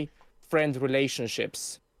are my friend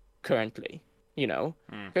relationships currently?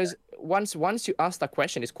 Because once you ask that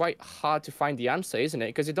question, it's quite hard to find the answer, isn't it?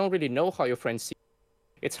 Because you don't really know how your friends see.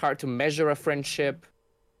 It's hard to measure a friendship,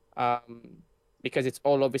 because it's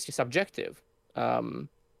all obviously subjective. And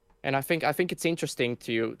I think it's interesting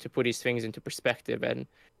to put these things into perspective and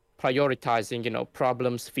prioritizing,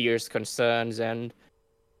 problems, fears, concerns, and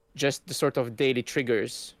just the sort of daily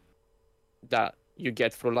triggers that you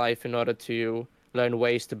get through life in order to learn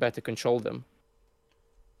ways to better control them.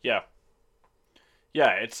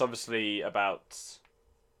 Yeah, it's obviously about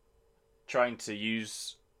trying to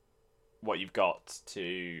use what you've got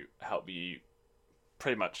to help you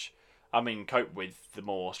pretty much, cope with the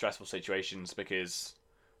more stressful situations, because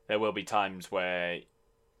there will be times where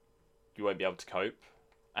you won't be able to cope.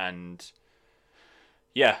 And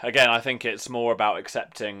yeah, again, I think it's more about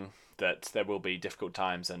accepting that there will be difficult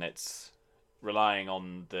times, and it's relying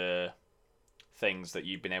on the things that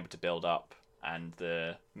you've been able to build up and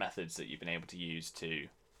the methods that you've been able to use to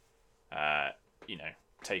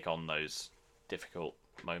take on those difficult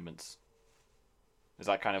moments. Is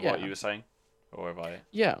that kind of what you were saying, or have I?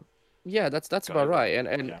 Yeah, that's about right.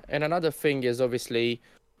 And another thing is obviously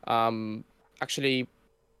actually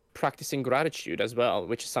practicing gratitude as well,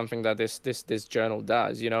 which is something that this journal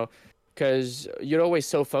does, because you're always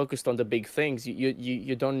so focused on the big things,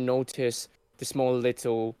 you don't notice the small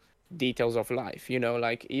little details of life,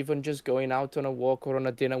 like even just going out on a walk or on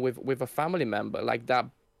a dinner with a family member, like that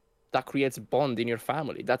creates a bond in your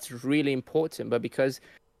family. That's really important. But because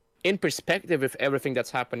in perspective with everything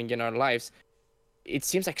that's happening in our lives, it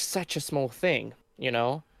seems like such a small thing,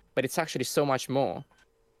 but it's actually so much more.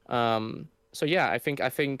 So yeah, I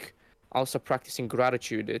think also practicing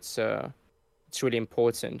gratitude, it's really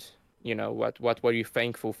important. What were you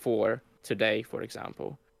thankful for today, for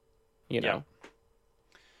example?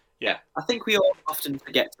 Yeah, I think we all often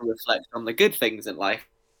forget to reflect on the good things in life.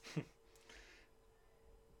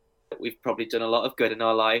 We've probably done a lot of good in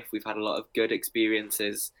our life. We've had a lot of good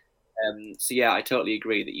experiences. So yeah, I totally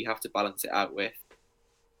agree that you have to balance it out with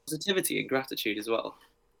positivity and gratitude as well.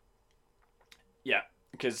 Yeah,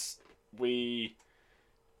 because we,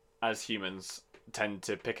 as humans, tend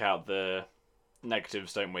to pick out the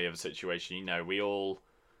negatives, don't we, of a situation. We all,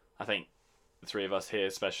 I think, the three of us here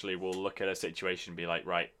especially, will look at a situation and be like,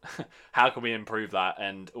 right, how can we improve that?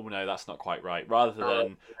 And, oh no, that's not quite right. Rather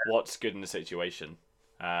than what's good in the situation.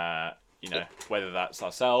 Whether that's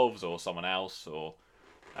ourselves or someone else or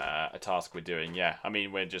a task we're doing. Yeah,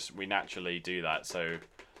 we naturally do that. So,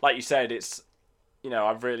 like you said, it's,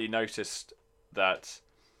 I've really noticed that,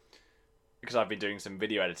 because I've been doing some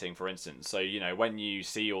video editing, for instance. So, when you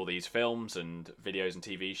see all these films and videos and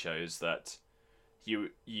TV shows, that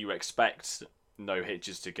you expect no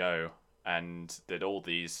hitches to go, and that all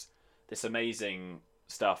this amazing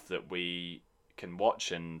stuff that we can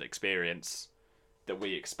watch and experience, that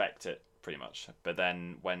we expect it pretty much. But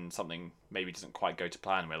then when something maybe doesn't quite go to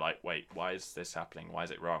plan, we're like, wait, why is this happening? Why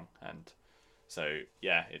is it wrong? And so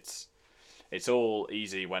yeah, it's it's all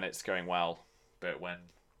easy when it's going well, but when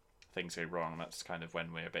things go wrong, that's kind of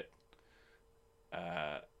when we're a bit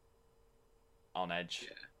on edge.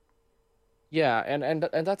 Yeah, and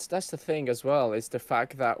that's the thing as well, is the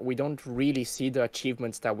fact that we don't really see the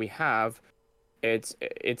achievements that we have. It's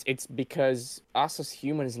because us as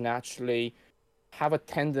humans naturally have a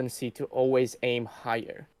tendency to always aim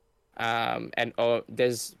higher, and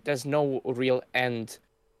there's no real end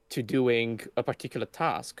to doing a particular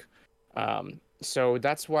task. So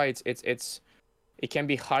that's why it can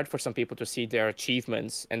be hard for some people to see their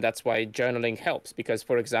achievements, and that's why journaling helps. Because,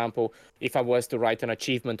 for example, if I was to write an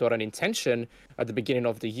achievement or an intention at the beginning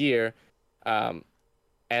of the year,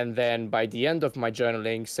 and then by the end of my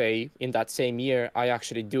journaling, say in that same year, I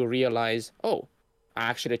actually do realize, oh, I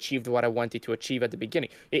actually achieved what I wanted to achieve at the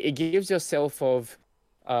beginning. It gives yourself of,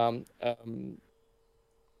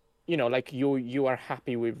 like you are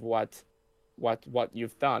happy with what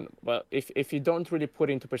you've done. But if you don't really put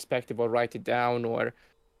into perspective or write it down or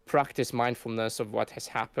practice mindfulness of what has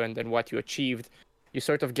happened and what you achieved, you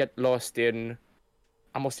sort of get lost in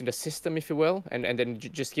almost in the system, if you will, and then you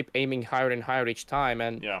just keep aiming higher and higher each time,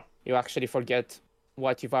 and you actually forget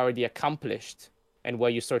what you've already accomplished and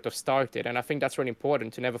where you sort of started. And I think that's really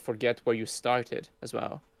important, to never forget where you started as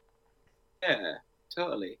well. Yeah,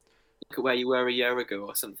 totally. Look at where you were a year ago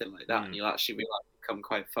or something like that, and you'll actually realize you've come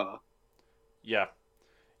quite far. Yeah.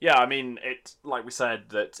 Yeah, I mean, it's like we said,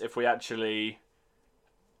 that if we actually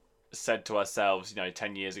said to ourselves,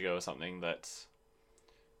 10 years ago or something, that,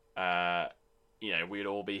 we'd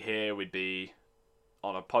all be here, we'd be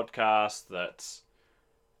on a podcast, that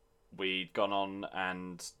we'd gone on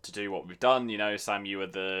and to do what we've done. Sam, you were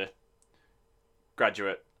the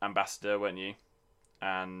graduate ambassador, weren't you?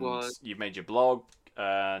 And you've made your blog,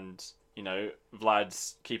 and,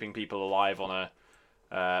 Vlad's keeping people alive on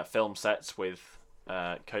a film sets with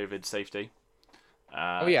COVID safety.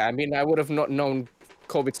 I mean, I would have not known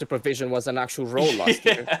COVID supervision was an actual role last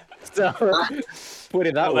year. So, put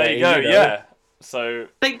it that way. There you go, yeah. So,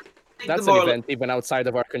 that's an event even outside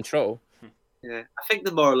of our control. Yeah, I think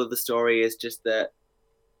the moral of the story is just that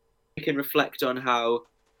we can reflect on how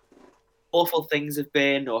awful things have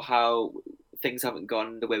been, or how things haven't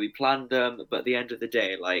gone the way we planned them, but at the end of the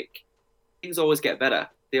day, things always get better.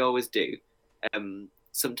 They always do.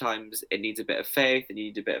 Sometimes it needs a bit of faith, and you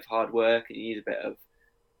need a bit of hard work, and you need a bit of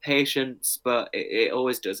patience, but it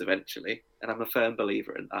always does eventually, and I'm a firm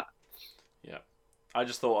believer in that. Yeah, I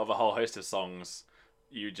just thought of a whole host of songs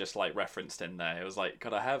you just referenced in there. It was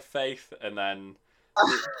gotta have faith, and then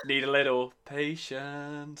need a little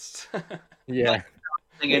patience. Yeah.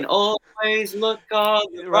 Singing always look on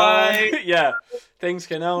the right. Yeah, things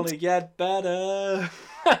can only get better.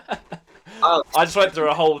 I just went through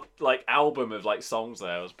a whole album of songs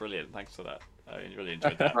there. It was brilliant. Thanks for that. I really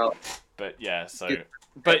enjoyed that. But yeah,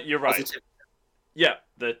 but you're right. Positive. Yeah,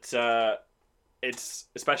 that it's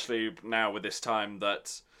especially now with this time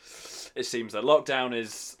that it seems that lockdown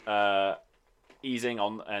is easing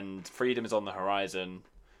on, and freedom is on the horizon,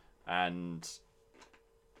 and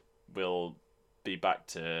we'll be back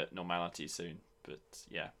to normality soon. But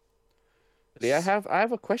yeah. I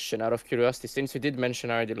have a question out of curiosity, since you did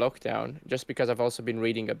mention already lockdown, just because I've also been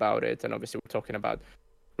reading about it, and obviously we're talking about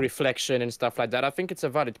reflection and stuff like that. I think it's a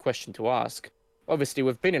valid question to ask. Obviously,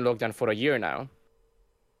 we've been in lockdown for a year now,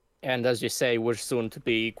 and as you say, we're soon to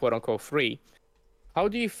be quote-unquote free. How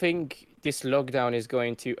do you think this lockdown is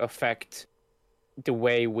going to affect the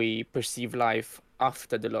way we perceive life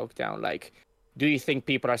after the lockdown? Do you think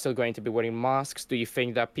people are still going to be wearing masks? Do you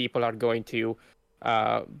think that people are going to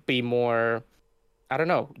be more, I don't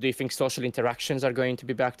know, do you think social interactions are going to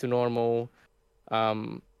be back to normal?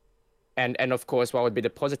 And of course, what would be the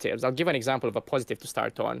positives? I'll give an example of a positive to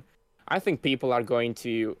start on. I think people are going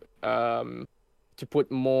to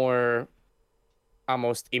put more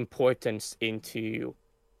almost importance into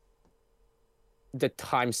the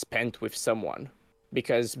time spent with someone,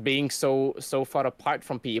 because being so far apart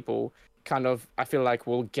from people kind of, I feel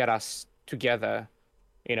will get us together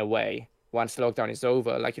in a way. Once lockdown is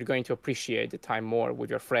over, you're going to appreciate the time more with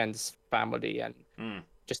your friends, family, and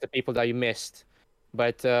just the people that you missed.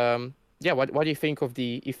 But what do you think of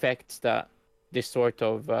the effects that this sort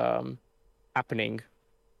of happening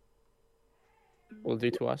will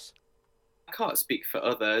do to us? I can't speak for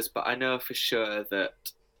others, but I know for sure that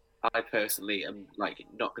I personally am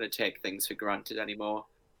not going to take things for granted anymore.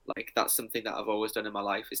 That's something that I've always done in my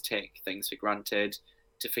life, is take things for granted,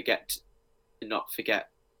 to not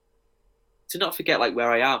forget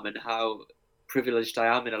where I am and how privileged I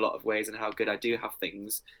am in a lot of ways, and how good I do have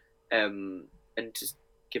things, and just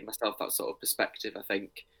give myself that sort of perspective, I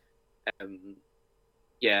think.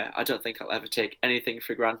 yeah, I don't think I'll ever take anything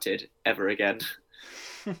for granted ever again.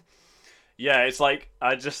 Yeah, it's like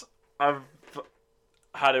I've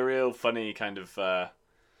had a real funny kind of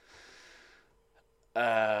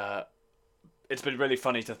it's been really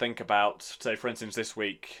funny to think about. So, for instance, this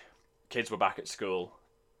week, kids were back at school,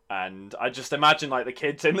 and I just imagine like the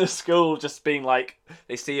kids in the school just being like,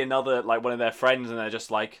 they see another like one of their friends, and they're just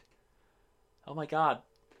like, "Oh my god,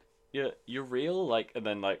 you're real!" Like, and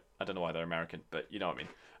then like I don't know why they're American, but you know what I mean.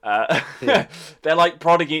 Yeah. They're like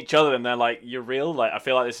prodding each other, and they're like, "You're real!" Like, I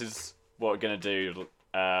feel like this is what we're gonna do.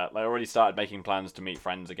 Like, I already started making plans to meet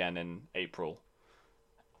friends again in April.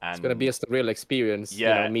 And It's gonna be a surreal experience,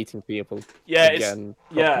 Yeah. meeting people yeah, again.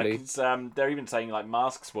 yeah, properly. because they're even saying like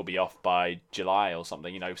masks will be off by July or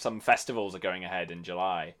something. You know, some festivals are going ahead in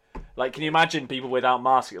July. Like, can you imagine people without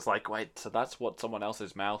masks? It's like, wait, so that's what someone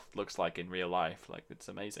else's mouth looks like in real life. Like, it's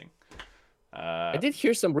amazing. I did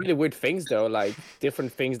hear some really weird things though, like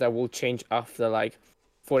different things that will change after, like,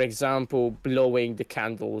 for example, blowing the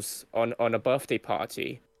candles on a birthday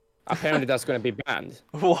party. Apparently, that's gonna be banned.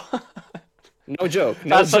 What? No joke.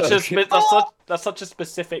 No joke. That's such a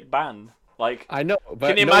specific ban. Like, I know, but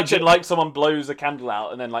can you no imagine joke. like someone blows a candle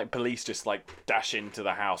out and then like police just like dash into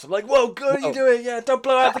the house? I'm like, whoa, good, what are you doing? Yeah, don't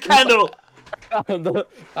blow out the candle.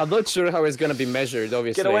 I'm not sure how it's gonna be measured.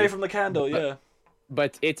 Obviously, Get away from the candle. Yeah.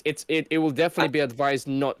 But it will definitely be advised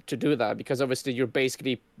not to do that, because obviously you're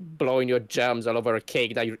basically blowing your germs all over a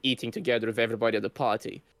cake that you're eating together with everybody at the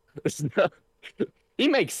party. It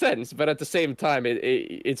makes sense, but at the same time,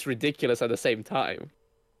 it's ridiculous at the same time.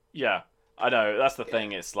 Yeah, I know. That's the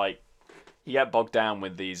thing. It's like you get bogged down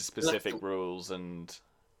with these specific rules and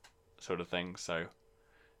sort of things. So,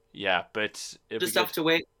 yeah, but it'd Just be have good. to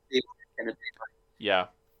wait. To see what it's gonna be like. Yeah,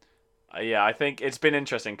 yeah. I think it's been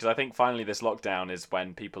interesting because I think finally this lockdown is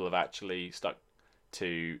when people have actually stuck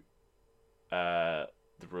to the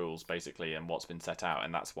rules basically and what's been set out,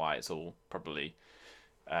 and that's why it's all probably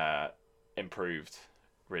improved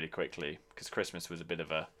really quickly, because Christmas was a bit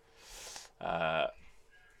of a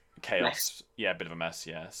chaos. Mess. Yeah, a bit of a mess.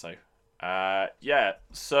 Yeah. So, yeah.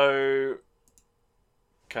 So,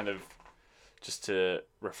 kind of just to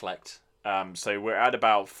reflect. So we're at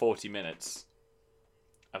about 40 minutes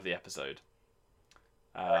of the episode.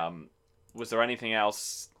 Was there anything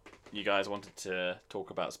else you guys wanted to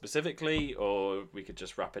talk about specifically, or we could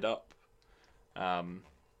just wrap it up?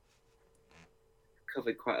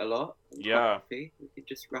 Covered quite a lot. I'm quite Yeah. happy. We could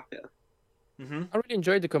just wrap it up. Mm-hmm. I really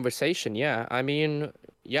enjoyed the conversation. Yeah, I mean,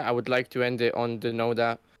 yeah, I would like to end it on the note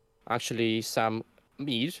that actually Sam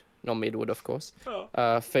Mead, not Midwood, of course,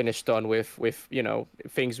 Oh. finished on with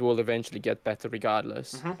things will eventually get better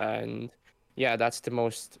regardless. Mhm. And yeah, that's the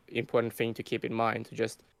most important thing to keep in mind, to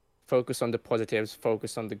just focus on the positives,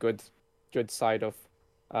 focus on the good side of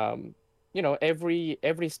every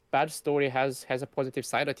bad story has a positive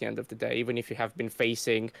side at the end of the day, even if you have been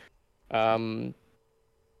facing I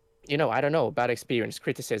don't know, bad experience,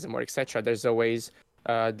 criticism, or etc. There's always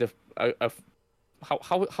how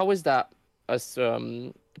is that as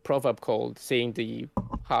proverb called, seeing the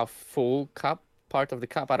half full cup part of the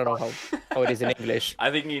cup? I don't know how it is in English. I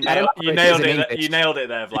think you I don't nailed, know how it is in it. English. You nailed it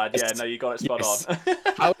there, Vlad. Yeah, Yes. no, you got it spot Yes. on.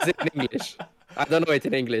 How is it in English? I don't know it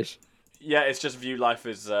in English. Yeah, it's just view life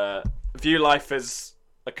as a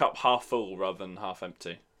cup half full rather than half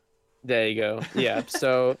empty. There you go. Yeah.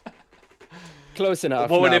 So close enough.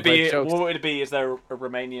 What would now, it be? but jokes- What would it be? Is there a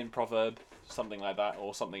Romanian proverb, something like that,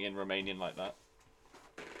 or something in Romanian like that?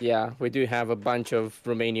 Yeah, we do have a bunch of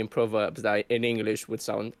Romanian proverbs that in English would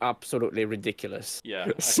sound absolutely ridiculous.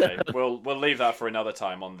 Yeah. So- Okay. We'll leave that for another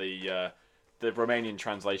time on the Romanian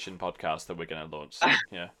translation podcast that we're going to launch. Soon.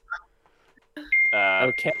 Yeah.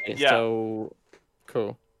 Okay. yeah. So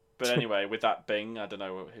cool. But anyway, with that Bing, I don't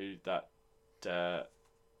know who that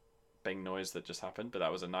Bing noise that just happened, but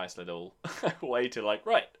that was a nice little way to like,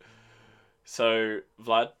 right. So,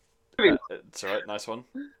 Vlad, it's alright, nice one.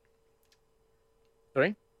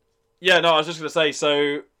 Sorry? Yeah, no, I was just going to say,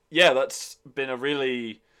 so, yeah, that's been a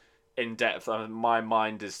really in-depth, my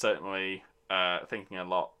mind is certainly thinking a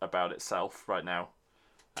lot about itself right now,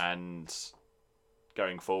 and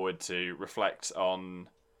going forward to reflect on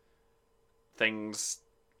things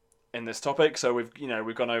in this topic. So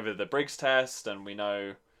we've gone over the Briggs test, and we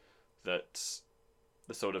know that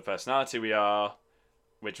the sort of personality we are,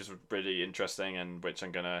 which was really interesting and which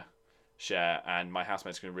I'm gonna share. And my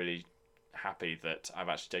housemate's gonna be really happy that I've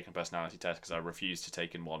actually taken a personality test, because I refused to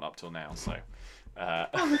take in one up till now. So Oh,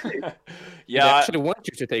 They yeah, actually want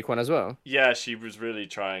you to take one as well. yeah, she was really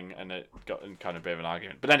trying, and it got in kind of a bit of an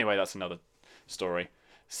argument. But anyway, that's another story.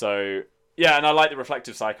 So yeah, and I like the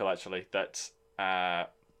reflective cycle actually. That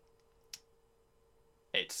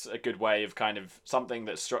it's a good way of kind of something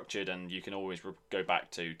that's structured and you can always go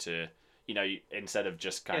back to instead of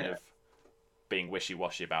just kind of being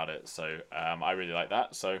wishy-washy about it. So I really like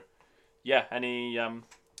that. So yeah, any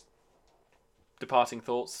departing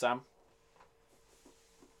thoughts, Sam?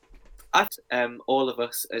 All of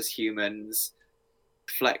us as humans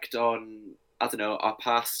reflect on, I don't know, our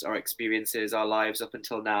past, our experiences, our lives up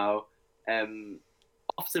until now,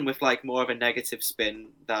 often with like more of a negative spin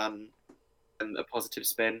than a positive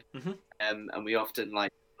spin. Mm-hmm. And we often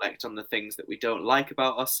like reflect on the things that we don't like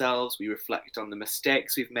about ourselves. We reflect on the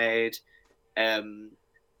mistakes we've made.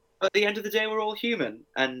 But at the end of the day, we're all human,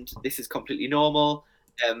 and this is completely normal.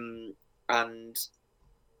 And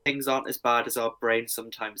things aren't as bad as our brain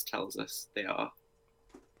sometimes tells us they are.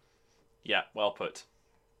 Yeah, well put.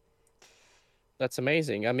 That's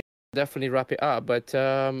amazing. I mean, definitely wrap it up. But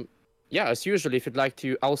yeah, as usual, if you'd like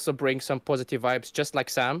to also bring some positive vibes, just like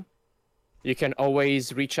Sam, you can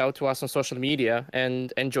always reach out to us on social media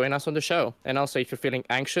and join us on the show. And also, if you're feeling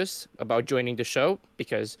anxious about joining the show,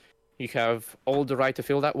 because you have all the right to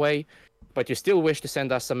feel that way, but you still wish to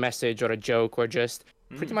send us a message or a joke or just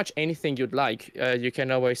pretty much anything you'd like, you can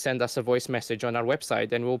always send us a voice message on our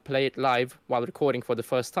website and we'll play it live while recording for the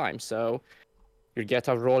first time. So you'll get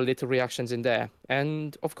our raw little reactions in there.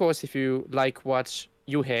 And of course, if you like what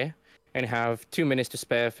you hear and have 2 minutes to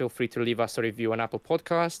spare, feel free to leave us a review on Apple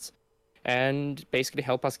Podcasts and basically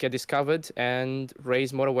help us get discovered and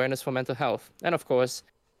raise more awareness for mental health. And of course,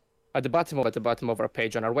 at the bottom of our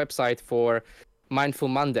page on our website for Mindful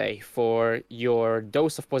Monday, for your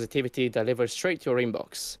dose of positivity delivered straight to your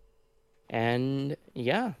inbox. And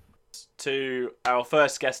yeah. To our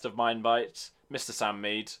first guest of Mindbite, Mr. Sam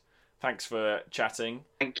Mead, thanks for chatting.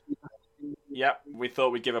 Thank you. Yeah, we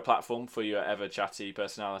thought we'd give a platform for your ever chatty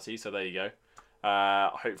personality, so there you go.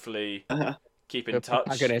 Hopefully keep in touch.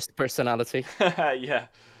 Protagonist personality. Yeah.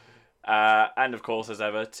 And of course, as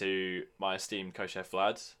ever, to my esteemed co-chef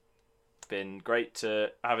Vlad. Been great to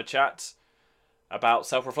have a chat about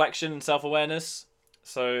self-reflection and self-awareness.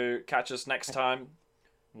 So catch us next time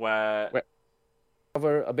where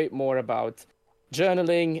cover a bit more about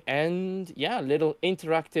journaling and little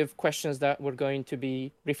interactive questions that we're going to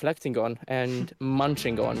be reflecting on and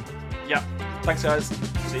munching on. Yeah. Thanks guys.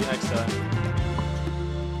 See you next time.